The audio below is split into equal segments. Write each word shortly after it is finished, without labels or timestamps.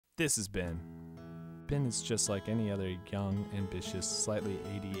This is Ben. Ben is just like any other young, ambitious, slightly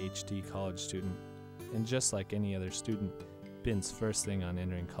ADHD college student. And just like any other student, Ben's first thing on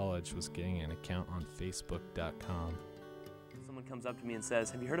entering college was getting an account on Facebook.com. Someone comes up to me and says,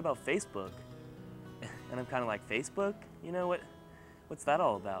 "Have you heard about Facebook?" And I'm kind of like, "Facebook? You know, what's that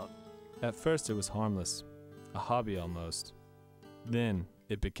all about?" At first it was harmless, a hobby almost. Then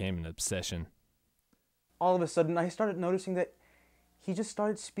it became an obsession. All of a sudden, I started noticing that he just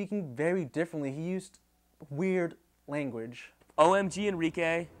started speaking very differently. He used weird language. OMG,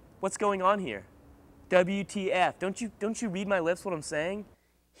 Enrique, what's going on here? WTF, don't you read my lips what I'm saying?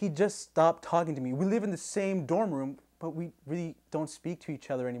 He just stopped talking to me. We live in the same dorm room, but we really don't speak to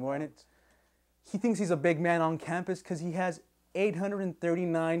each other anymore. And he thinks he's a big man on campus because he has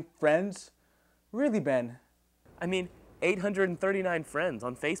 839 friends. Really, Ben? I mean, 839 friends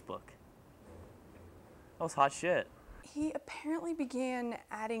on Facebook. That was hot shit. He apparently began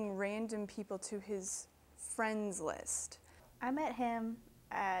adding random people to his friends list. I met him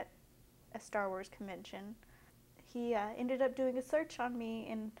at a Star Wars convention. He ended up doing a search on me,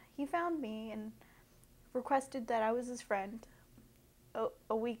 and he found me and requested that I was his friend.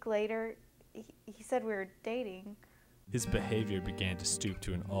 A week later, he said we were dating. His behavior began to stoop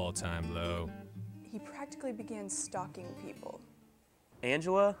to an all-time low. He practically began stalking people.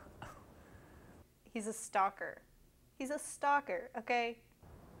 Angela? He's a stalker. He's a stalker, okay?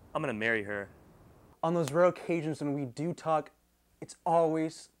 I'm gonna marry her. On those rare occasions when we do talk, it's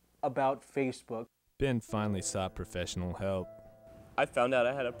always about Facebook. Ben finally sought professional help. I found out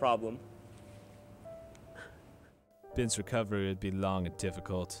I had a problem. Ben's recovery would be long and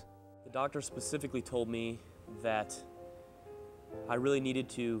difficult. The doctor specifically told me that I really needed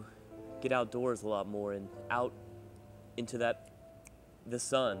to get outdoors a lot more and out into the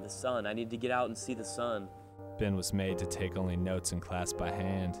sun. I needed to get out and see the sun. Ben was made to take only notes in class by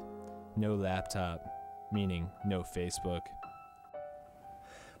hand. No laptop, meaning no Facebook.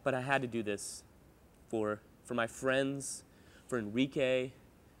 But I had to do this for my friends, for Enrique,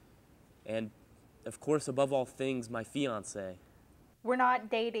 and of course, above all things, my fiance. We're not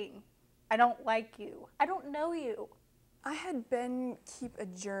dating. I don't like you. I don't know you. I had Ben keep a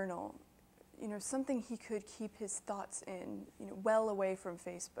journal, something he could keep his thoughts in, well away from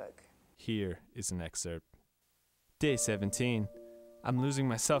Facebook. Here is an excerpt. Day 17. I'm losing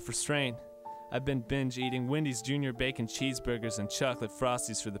my self-restraint. I've been binge eating Wendy's Junior Bacon Cheeseburgers and chocolate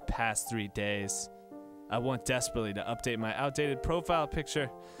Frosties for the past 3 days. I want desperately to update my outdated profile picture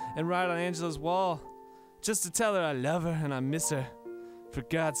and write on Angela's wall, just to tell her I love her and I miss her. For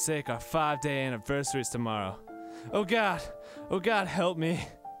God's sake, our 5-day anniversary is tomorrow. Oh God, help me.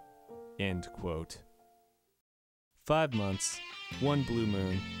 End quote. 5 months, 1 blue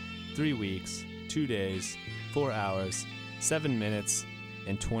moon, 3 weeks, 2 days, 4 hours, 7 minutes,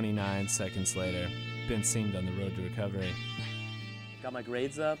 and 29 seconds later, Ben seemed on the road to recovery. Got my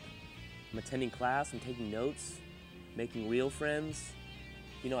grades up, I'm attending class, I'm taking notes, making real friends,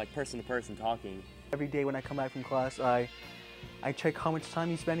 like person-to-person talking. Every day when I come back from class, I check how much time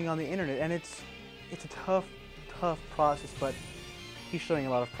he's spending on the internet, and it's a tough process, but he's showing a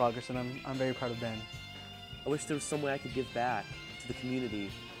lot of progress, and I'm very proud of Ben. I wish there was some way I could give back to the community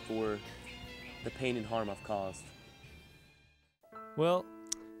for the pain and harm I've caused. Well,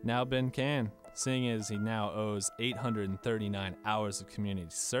 now Ben can, seeing as he now owes 839 hours of community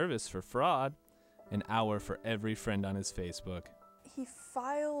service for fraud, an hour for every friend on his Facebook. He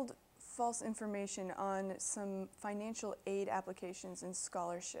filed false information on some financial aid applications and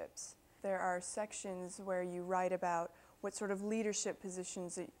scholarships. There are sections where you write about what sort of leadership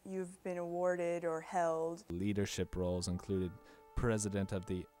positions that you've been awarded or held. Leadership roles included president of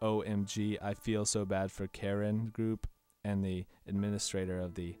the OMG I Feel So Bad for Karen group and the administrator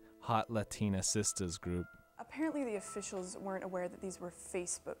of the Hot Latina Sisters group. Apparently the officials weren't aware that these were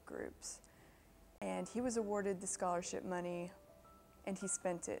Facebook groups, and he was awarded the scholarship money and he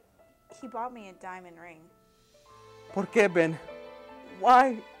spent it. He bought me a diamond ring. ¿Por qué, Ben?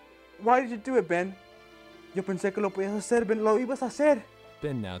 Why did you do it, Ben? Yo pensé que lo podías hacer, Ben. Lo ibas a hacer.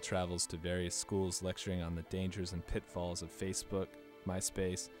 Ben now travels to various schools lecturing on the dangers and pitfalls of Facebook,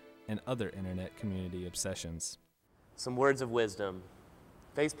 MySpace, and other internet community obsessions. Some words of wisdom.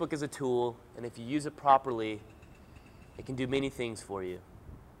 Facebook is a tool, and if you use it properly, it can do many things for you.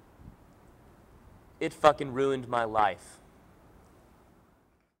 It fucking ruined my life.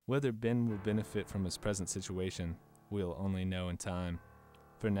 Whether Ben will benefit from his present situation, we'll only know in time.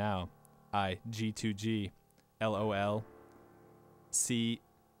 For now, I G2G LOL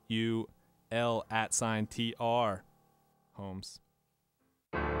CUL @TR Holmes.